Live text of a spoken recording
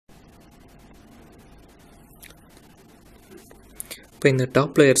இப்போ இந்த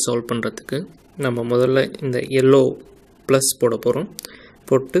top layer solve பண்ணுறதுக்கு நம்ம முதல்ல இந்த எல்லோ ப்ளஸ் போட போகிறோம்.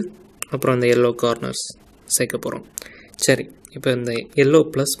 போட்டு அப்புறம் அந்த எல்லோ கார்னர்ஸ் சேர்க்க போகிறோம். சரி, இப்போ இந்த எல்லோ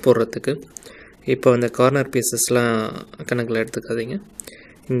ப்ளஸ் போடுறதுக்கு இப்போ இந்த கார்னர் பீசஸ்லாம் கணக்கில் எடுத்துக்காதீங்க.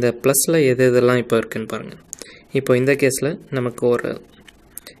 இந்த ப்ளஸில் எது எதெல்லாம் இப்போ இருக்குதுன்னு பாருங்கள். இப்போ இந்த கேஸில் நமக்கு ஒரு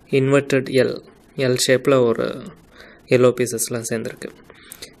இன்வெர்டட் எல் ஷேப்பில் ஒரு எல்லோ பீசஸ்லாம் சேர்ந்துருக்கு.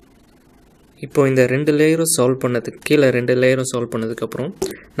 இப்போ இந்த 2 லேயரும் சால்வ் பண்ணதுக்கு கீழே 2 லேயரும் சால்வ் பண்ணதுக்கப்புறம்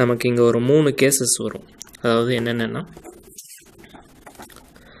நமக்கு இங்கே ஒரு 3 கேசஸ் வரும். அதாவது என்னென்னா,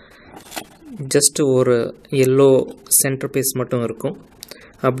 ஜஸ்ட்டு ஒரு எல்லோ சென்டர் பீஸ் மட்டும் இருக்கும்.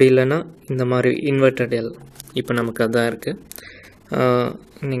 அப்படி இல்லைன்னா இந்த மாதிரி இன்வெர்டட் எல். இப்போ நமக்கு அதான் இருக்குது.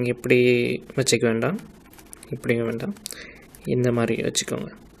 நீங்கள் இப்படி வச்சுக்க வேண்டாம், இப்படியும் வேண்டாம், இந்த மாதிரி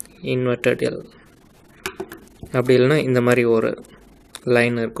வச்சுக்கோங்க, இன்வெர்டட் எல். அப்படி இல்லைன்னா இந்த மாதிரி ஒரு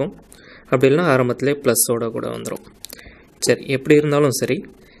லைன் இருக்கும். அப்படி இல்லைனா ஆரம்பத்திலே ப்ளஸ்ஸோட கூட வந்துடும். சரி, எப்படி இருந்தாலும் சரி,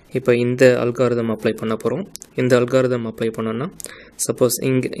 இப்போ இந்த அல்காரிதம் அப்ளை பண்ண போகிறோம். இந்த அல்காரிதம் அப்ளை பண்ணோன்னா சப்போஸ்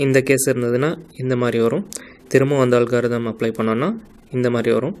இந்த கேஸ் இருந்ததுன்னா இந்த மாதிரி வரும். திரும்ப அந்த அல்காரிதம் அப்ளை பண்ணோன்னா இந்த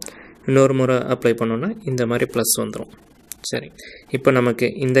மாதிரி வரும். இன்னொரு முறை அப்ளை பண்ணோன்னா இந்த மாதிரி ப்ளஸ் வந்துடும். சரி, இப்போ நமக்கு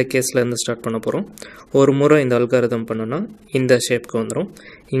இந்த கேஸ்லேருந்து ஸ்டார்ட் பண்ண போகிறோம். ஒரு முறை இந்த அல்காரிதம் பண்ணோன்னா இந்த ஷேப்க்கு வந்துடும்.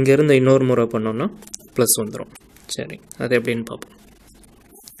 இங்கேருந்து இன்னொரு முறை பண்ணோன்னா ப்ளஸ் வந்துடும். சரி, அது எப்படின்னு பார்ப்போம்.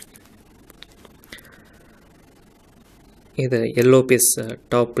 இதை எல்லோ பீஸ்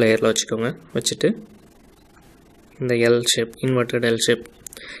டாப் லேயரில் வச்சுக்கோங்க. வச்சுட்டு இந்த L shape, inverted L shape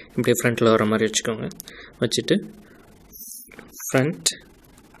இப்படி ஃப்ரண்ட்டில் வர மாதிரி வச்சுக்கோங்க. வச்சுட்டு ஃப்ரண்ட்,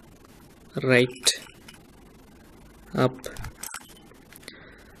 ரைட், அப்,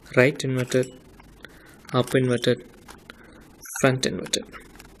 ரைட் இன்வெர்டட், அப் இன்வெர்டட், ஃப்ரண்ட் இன்வெர்டட்.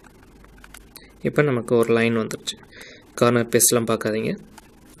 இப்போ நமக்கு ஒரு லைன் வந்துடுச்சு. கார்னர் பீஸ்லாம் பார்க்காதீங்க,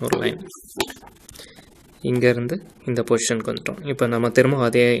 ஒரு லைன் இங்கேருந்து இந்த பொசிஷனுக்கு வந்துட்டோம். இப்போ நம்ம திரும்ப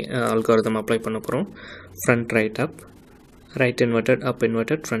அதே அல்காரிதம் அப்ளை பண்ண போகிறோம். ஃப்ரண்ட், ரைட், அப், ரைட் இன்வெர்டட், அப்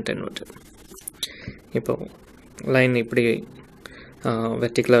இன்வெர்டட், ஃப்ரண்ட் இன்வெர்டட். இப்போ லைன் இப்படி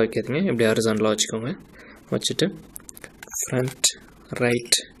வெர்டிக்கலாக வைக்காதீங்க, இப்படி ஹாரிசான்டலாக வச்சுக்கோங்க. வச்சுட்டு ஃப்ரண்ட்,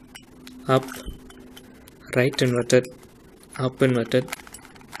 ரைட், அப், ரைட் இன்வெர்டட், அப் இன்வெர்டட்,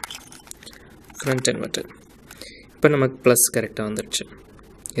 ஃப்ரண்ட் இன்வெர்டட். இப்போ நமக்கு ப்ளஸ் கரெக்டாக வந்துடுச்சு.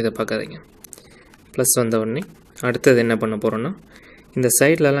 இதை பார்க்காதீங்க. ப்ளஸ் வந்த உடனே அடுத்தது என்ன பண்ண போகிறோன்னா, இந்த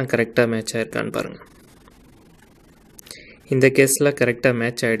சைட்லலாம் கரெக்டாக மேட்ச் ஆகிருக்கான்னு பாருங்கள். இந்த கேஸில் கரெக்டாக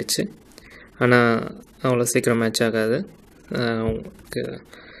மேட்ச் ஆகிடுச்சு. ஆனால் அவ்வளோ சீக்கிரம் மேட்ச் ஆகாது. உங்களுக்கு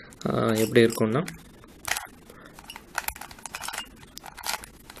எப்படி இருக்குன்னா,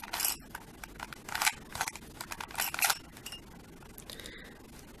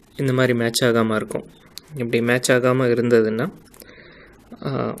 இந்த மாதிரி மேட்ச் ஆகாமல் இருக்கும். இப்படி மேட்ச் ஆகாமல் இருந்ததுன்னா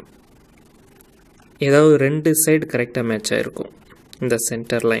ஏதாவது 2 சைடு கரெக்டாக மேட்ச் ஆகிருக்கும் இந்த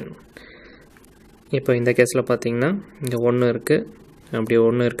சென்டர் லைன். இப்போ இந்த கேஸில் பார்த்தீங்கன்னா இங்கே 1 இருக்குது, அப்படி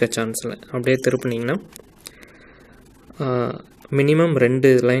 1 இருக்க சான்ஸில் அப்படியே திருப்பினீங்கன்னா மினிமம்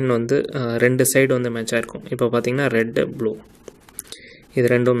 2 லைன் வந்து 2 சைடு வந்து மேட்ச் ஆகிருக்கும். இப்போ பார்த்தீங்கன்னா ரெட்டு, ப்ளூ இது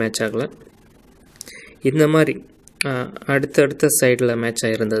ரெண்டும் மேட்ச் ஆகலை. இந்த மாதிரி அடுத்தடுத்த சைடில் மேட்ச்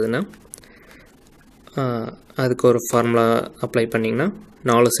ஆகிருந்ததுன்னா அதுக்கு ஒரு ஃபார்முலா அப்ளை பண்ணிங்கன்னா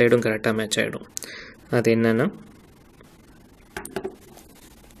 4 சைடும் கரெக்டாக மேட்ச் ஆகிடும். அது என்னென்னா,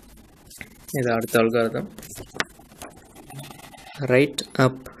 இது அடுத்த அல்காரிதம். ரைட்,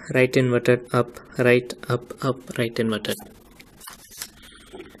 அப், ரைட் இன்வெர்டட், அப், ரைட், அப், அப், ரைட் இன்வெர்டட்.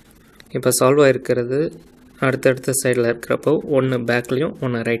 இப்போ சால்வ் ஆகிருக்கிறது அடுத்தடுத்த சைடில் இருக்கிறப்போ ஒன்று பேக்லேயும்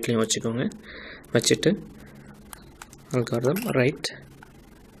ஒன்று ரைட்லேயும் வச்சுக்கோங்க. வச்சுட்டு அல்காரிதம் ரைட்,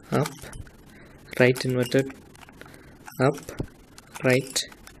 அப், ரைட் இன்வெர்டட், அப், ரைட்,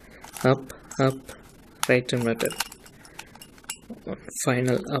 அப், அப், ரைட் இன்வெர்டட்,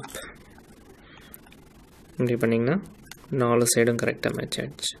 ஃபைனல் அப். இப்படி பண்ணிங்கன்னா 4 சைடும் கரெக்டாக மேட்ச்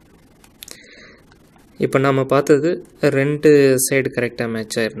ஆகிடுச்சு. இப்போ நம்ம பார்த்தது 2 சைடு கரெக்டாக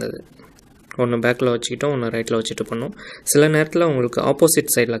மேட்ச் ஆகிருந்தது. ஒன்று பேக்கில் வச்சுக்கிட்டோம், ஒன்று ரைட்டில் வச்சுட்டு பண்ணோம். சில நேரத்தில் உங்களுக்கு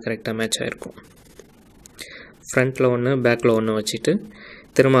ஆப்போசிட் சைடில் கரெக்டாக மேட்ச் ஆகிருக்கும். ஃப்ரண்ட்டில் 1 பேக்கில் 1 வச்சுட்டு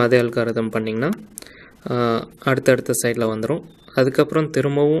திரும்ப அதே அல்காரிதம் பண்ணிங்கன்னா அடுத்தடுத்த சைடில் வந்துடும். அதுக்கப்புறம்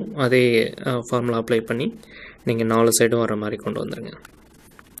திரும்பவும் அதே ஃபார்முலா அப்ளை பண்ணி நீங்கள் 4 சைடும் வர மாதிரி கொண்டு வந்துடுங்க.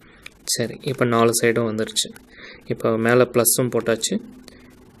 சரி, இப்போ 4 சைடும் வந்துருச்சு. இப்போ மேலே ப்ளஸ்ஸும் போட்டாச்சு,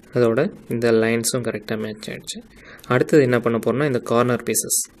 அதோட இந்த லைன்ஸும் கரெக்டாக மேட்ச் ஆகிடுச்சு. அடுத்தது என்ன பண்ண போகிறோம்னா, இந்த கார்னர்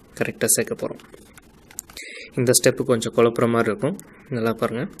பீசஸ் கரெக்டாக சேர்க்க போகிறோம். இந்த ஸ்டெப்பு கொஞ்சம் குழப்புற மாதிரி இருக்கும், நல்லா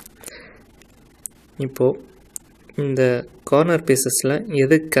பாருங்கள். இப்போது இந்த கார்னர் பீசஸில்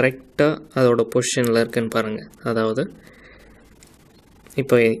எது கரெக்டாக அதோட பொசிஷனில் இருக்குன்னு பாருங்கள். அதாவது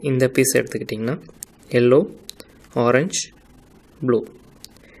இப்போ இந்த பீஸ் எடுத்துக்கிட்டிங்கன்னா yellow, orange, blue,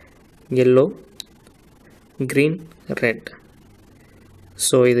 yellow, green, red.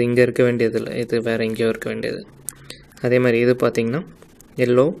 So இது இங்கே இருக்க வேண்டியதில்லை, இது வேறு எங்கேயோ இருக்க வேண்டியது. அதே மாதிரி இது பார்த்திங்கன்னா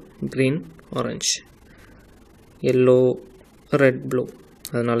yellow, green, orange, yellow, red, blue.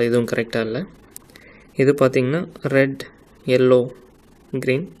 அதனால் இதுவும் கரெக்டாக இல்லை. இது பார்த்திங்கன்னா red, yellow,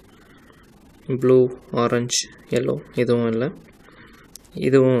 green, blue, orange, yellow. இதுவும் இல்லை,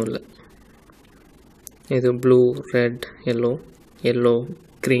 இதுவும் இல்லை. இது blue, red, yellow, yellow,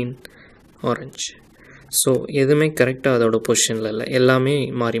 green, orange. So எதுவுமே கரெக்டாக அதோட பொசிஷனில் இல்லை, எல்லாமே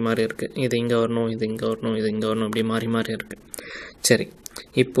மாறி மாறி இருக்குது. இது இங்கே வரணும், இது இங்கே வரணும், இது இங்கே வரணும், அப்படி மாறி மாறி இருக்குது. சரி,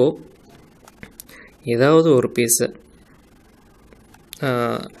 இப்போது ஏதாவது ஒரு பீஸை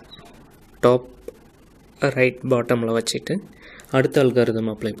டாப் ரைட் பாட்டமில் வச்சுட்டு அடுத்த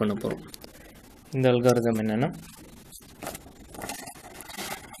அல்காரிதம் அப்ளை பண்ண போகிறோம். இந்த அல்காரிதம் என்னென்னா,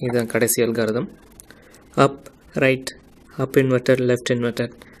 இதுதான் கடைசி அல்காரிதம். அப் ரைட், அப் inverted, left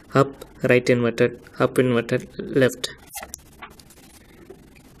inverted, up, right inverted, up inverted, left.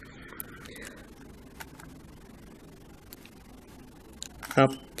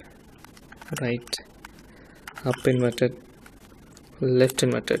 Up, right, up inverted, left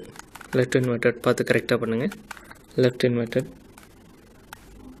inverted, left inverted. பார்த்து கரெக்டாக பண்ணுங்க. left inverted,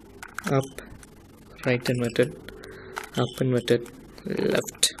 up, right inverted, up inverted,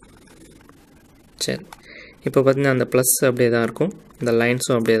 left. சரி, இப்போ பார்த்தீங்கன்னா அந்த ப்ளஸ் அப்படியே தான் இருக்கும், இந்த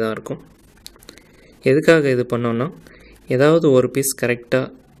லைன்ஸும் அப்படியே தான் இருக்கும். எதுக்காக இது பண்ணோன்னா, ஏதாவது ஒரு பீஸ்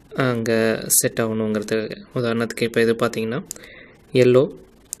கரெக்டாக அங்கே செட் ஆகணுங்கிறதுக்கு. உதாரணத்துக்கு இப்போ இது பார்த்திங்கன்னா yellow,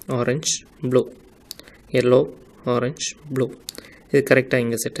 orange, blue, yellow, orange, blue. இது கரெக்டாக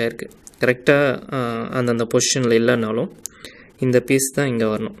இங்கே செட் ஆகிருக்கு. கரெக்டாக அந்தந்த பொசிஷனில் இல்லைனாலும் இந்த பீஸ் தான் இங்கே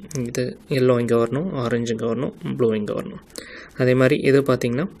வரணும். இது எல்லோ இங்கே வரணும், ஆரஞ்சு இங்கே வரணும், ப்ளூ இங்கே வரணும். அதே மாதிரி இது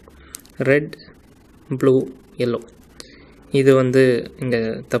பார்த்திங்கன்னா ரெட், ப்ளூ, எல்லோ. இது வந்து இங்கே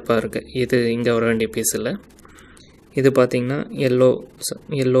தப்பாக இருக்குது, இது இங்கே வர வேண்டிய பீஸ் இல்லை. இது பார்த்திங்கன்னா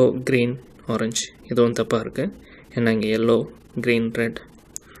எல்லோ, க்ரீன், ஆரஞ்சு, இதுவும் தப்பாக இருக்குது. ஏன்னா இங்கே yellow, green, red,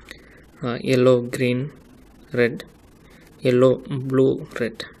 yellow, green, red, yellow, blue,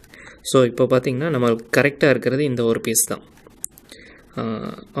 red. So இப்போ பார்த்திங்கன்னா நம்மளுக்கு கரெக்டாக இருக்கிறது இந்த ஒரு பீஸ் தான்,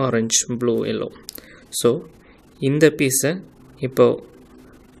 ஆரஞ்சு, ப்ளூ, எல்லோ. ஸோ இந்த பீஸை இப்போது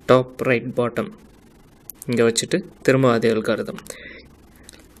டாப் ரைட் பாட்டம் இங்கே வச்சுட்டு திரும்ப அதே அல்காரிதம்.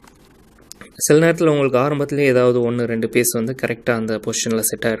 சில நேரத்தில் உங்களுக்கு ஆரம்பத்திலே ஏதாவது 1-2 பீஸ் வந்து கரெக்டாக அந்த பொசிஷனில்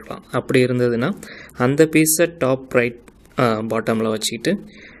செட் ஆகிருக்கலாம். அப்படி இருந்ததுன்னா அந்த பீஸை டாப் ரைட் பாட்டமில் வச்சுக்கிட்டு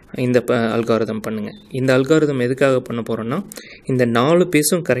இந்த அல்காரிதம் பண்ணுங்கள். இந்த அல்காரிதம் எதுக்காக பண்ண போகிறோன்னா, இந்த 4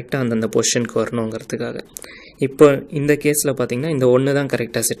 பீஸும் கரெக்டாக அந்தந்த பொசிஷனுக்கு வரணுங்கிறதுக்காக. இப்போ இந்த கேஸில் பார்த்திங்கன்னா இந்த 1 தான்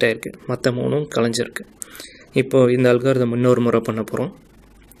கரெக்டாக செட் ஆகிருக்கு, மற்ற 3ம் கலைஞ்சிருக்கு. இப்போது இந்த அல்காரிதம் இன்னொரு முறை பண்ண போகிறோம்.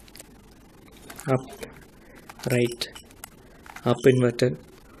 அப், right, up inverted,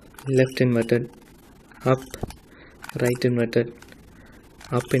 left inverted, up, right inverted,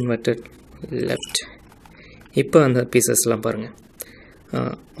 up inverted, left. இப்போ அந்த பீசஸ்லாம் பாருங்கள்.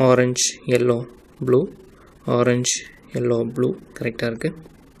 Orange, yellow, blue, orange, yellow, blue கரெக்டாக இருக்குது.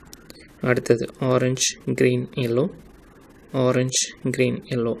 அடுத்தது orange, green, yellow, orange, green,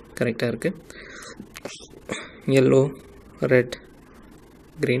 yellow கரெக்டாக இருக்குது. Yellow, red,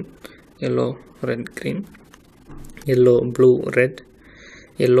 green, yellow, red, green, yellow, blue, red,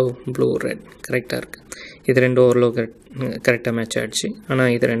 yellow, blue, red கரெக்டாக இருக்குது. இது ரெண்டும் ஓரளவு கரெக்டாக மேட்ச் ஆகிடுச்சு.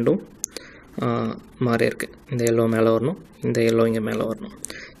 ஆனால் இது ரெண்டும் மாறி இருக்குது. இந்த எல்லோ மேலே வரணும், இந்த எல்லோ இங்கே மேலே வரணும்.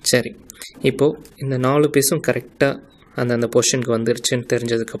 சரி, இப்போது இந்த 4 பீஸும் கரெக்டாக அந்தந்த பொசிஷனுக்கு வந்துருச்சுன்னு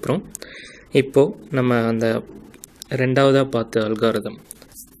தெரிஞ்சதுக்கப்புறம் இப்போது நம்ம அந்த ரெண்டாவதாக பார்த்த algorithm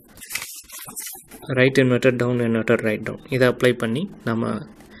right inverted, down inverted, write down, இதை அப்ளை பண்ணி நம்ம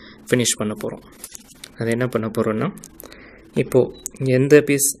ஃபினிஷ் பண்ண போகிறோம். அது என்ன பண்ண போகிறோன்னா, இப்போது எந்த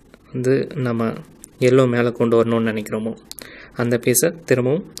பீஸ் வந்து நம்ம எல்லோ மேலே கொண்டு வரணும்னு நினைக்கிறோமோ அந்த பீஸை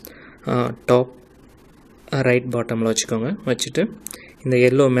திரும்பவும் டாப் ரைட் பாட்டமில் வச்சுக்கோங்க. வச்சுட்டு இந்த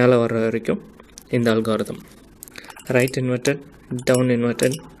எல்லோ மேலே வர்ற வரைக்கும் இந்த algorithm right inverted, down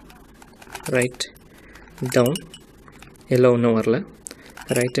inverted, right, down, yellow ஒன்றும் வரல,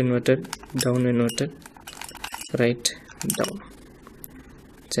 right inverted, down inverted, right, down.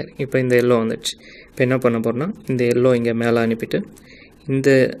 சரி, இப்போ இந்த எல்லோ வந்துடுச்சு. இப்போ என்ன பண்ண போகிறோன்னா, இந்த எல்லோ இங்கே மேலே அனுப்பிட்டு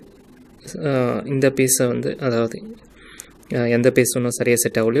இந்த பீஸை வந்து, அதாவது எந்த பீஸ் ஒன்றும் சரியாக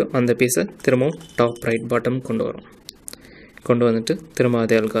செட் ஆகலையோ அந்த பீஸை திரும்பவும் டாப் ரைட் பாட்டம் கொண்டு வந்துட்டு திரும்ப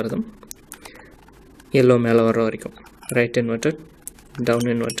அதே அல்காரிதம் எல்லோ மேலே வர வரைக்கும் right inverted, down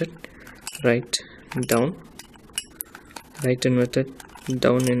inverted, right, down, right inverted,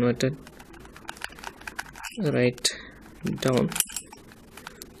 down inverted, right, down,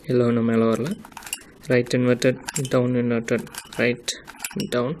 yellow இன்னும் மேலே வரல, right inverted, down inverted, write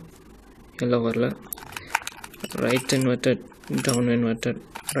down, yellow வரல, right inverted, down inverted,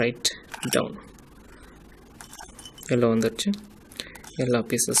 write down, yellow வந்துடுச்சு. எல்லா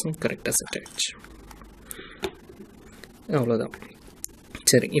பீசஸும் கரெக்டாக செட் ஆகிடுச்சு. அவ்வளோதான்.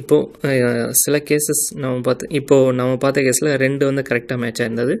 சரி, இப்போது சில கேசஸ் நம்ம பார்த்த கேஸில் 2 வந்து கரெக்டாக மேட்சாக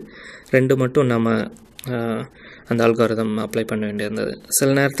இருந்தது, 2 மட்டும் நம்ம அந்த அல்காரிதம் அப்ளை பண்ண வேண்டியிருந்தது. சில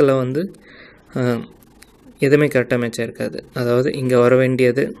நேரத்தில் வந்து எதுவுமே கரெக்டாக மேட்சாக இருக்காது. அதாவது இங்கே வர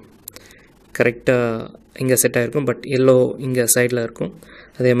வேண்டியது கரெக்டாக இங்கே செட் ஆகிருக்கும், பட் எல்லோ இங்கே சைடில் இருக்கும்,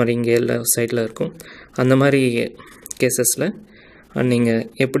 அதே மாதிரி இங்கே எல்லோ சைடில் இருக்கும். அந்த மாதிரி கேசஸில் நீங்கள்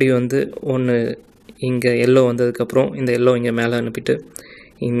எப்படி வந்து ஒன்று இங்கே எல்லோ வந்ததுக்கப்புறம் இந்த எல்லோ இங்கே மேலே அனுப்பிட்டு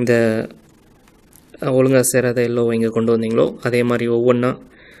இந்த ஒழுங்காக சேராத எல்லோவை இங்கே கொண்டு வந்தீங்களோ அதே மாதிரி ஒவ்வொன்றா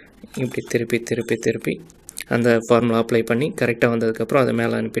இப்படி திருப்பி அந்த ஃபார்முலா அப்ளை பண்ணி கரெக்டாக வந்ததுக்கப்புறம் அதை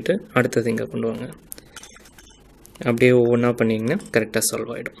மேலே அனுப்பிட்டு அடுத்தது இங்கே கொண்டு வாங்க. அப்படியே ஒவ்வொன்றா பண்ணிங்கன்னா கரெக்டாக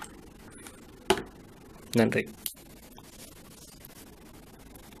சால்வ் ஆகிடும். நன்றி.